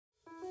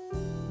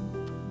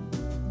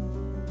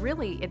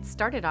Really, it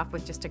started off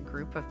with just a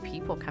group of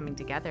people coming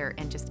together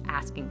and just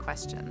asking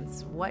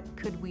questions. What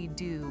could we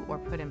do or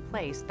put in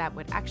place that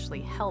would actually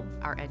help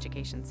our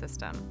education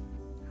system?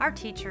 Our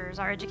teachers,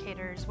 our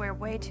educators wear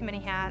way too many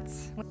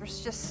hats.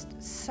 There's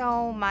just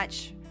so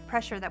much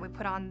pressure that we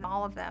put on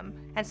all of them.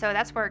 And so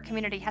that's where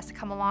community has to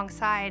come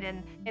alongside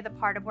and play the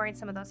part of wearing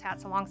some of those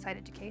hats alongside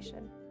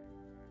education.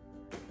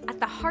 At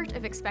the heart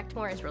of Expect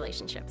More is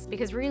relationships,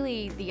 because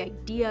really the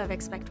idea of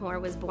Expect More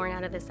was born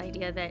out of this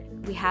idea that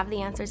we have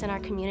the answers in our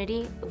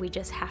community, we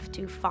just have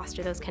to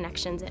foster those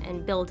connections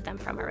and build them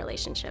from our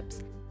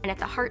relationships. And at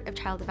the heart of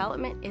child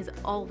development is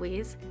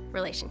always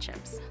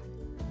relationships.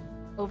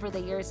 Over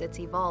the years it's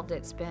evolved.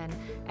 It's been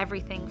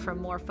everything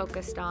from more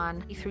focused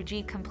on E through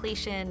G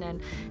completion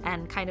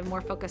and kind of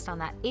more focused on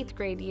that 8th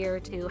grade year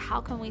to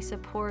how can we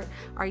support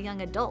our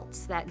young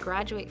adults that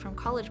graduate from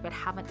college but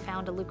haven't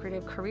found a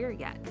lucrative career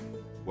yet.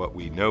 What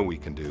we know we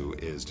can do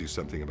is do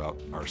something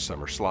about our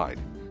summer slide.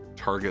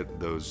 Target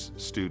those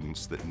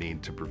students that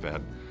need to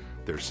prevent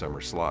their summer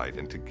slide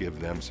and to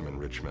give them some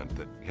enrichment.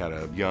 That we had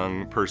a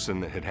young person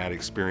that had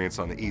experience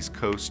on the East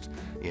Coast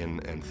in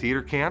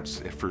theater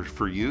camps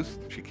for youth.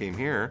 She came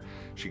here,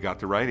 she got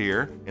the right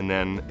ear, and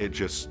then it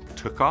just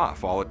took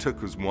off. All it took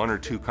was 1 or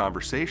 2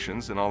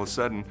 conversations, and all of a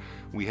sudden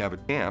we have a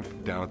camp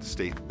down at the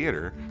State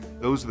Theater.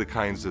 Those are the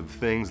kinds of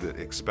things that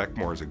Expect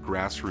More as a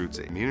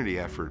grassroots community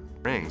effort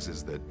brings,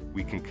 is that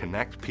we can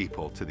connect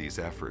people to these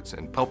efforts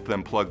and help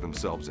them plug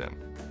themselves in.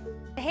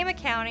 Tehama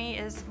County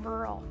is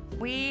rural.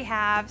 We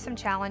have some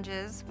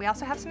challenges. We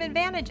also have some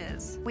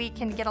advantages. We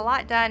can get a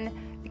lot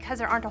done because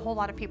there aren't a whole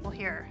lot of people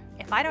here.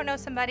 If I don't know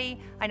somebody,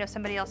 I know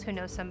somebody else who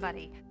knows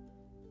somebody.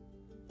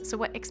 So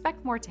what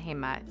Expect More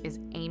Tehama is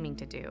aiming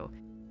to do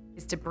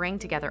is to bring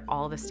together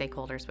all the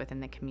stakeholders within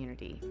the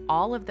community,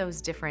 all of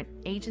those different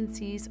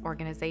agencies,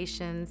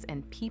 organizations,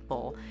 and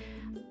people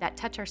that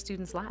touch our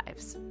students'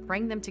 lives.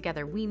 Bring them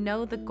together. We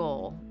know the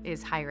goal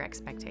is higher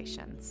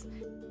expectations.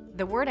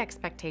 The word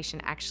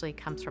expectation actually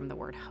comes from the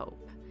word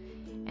hope.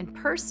 And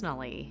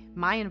personally,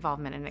 my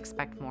involvement in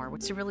Expect More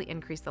was to really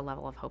increase the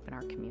level of hope in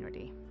our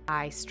community.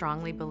 I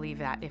strongly believe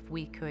that if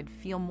we could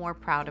feel more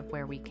proud of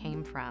where we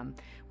came from,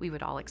 we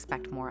would all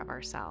expect more of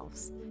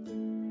ourselves.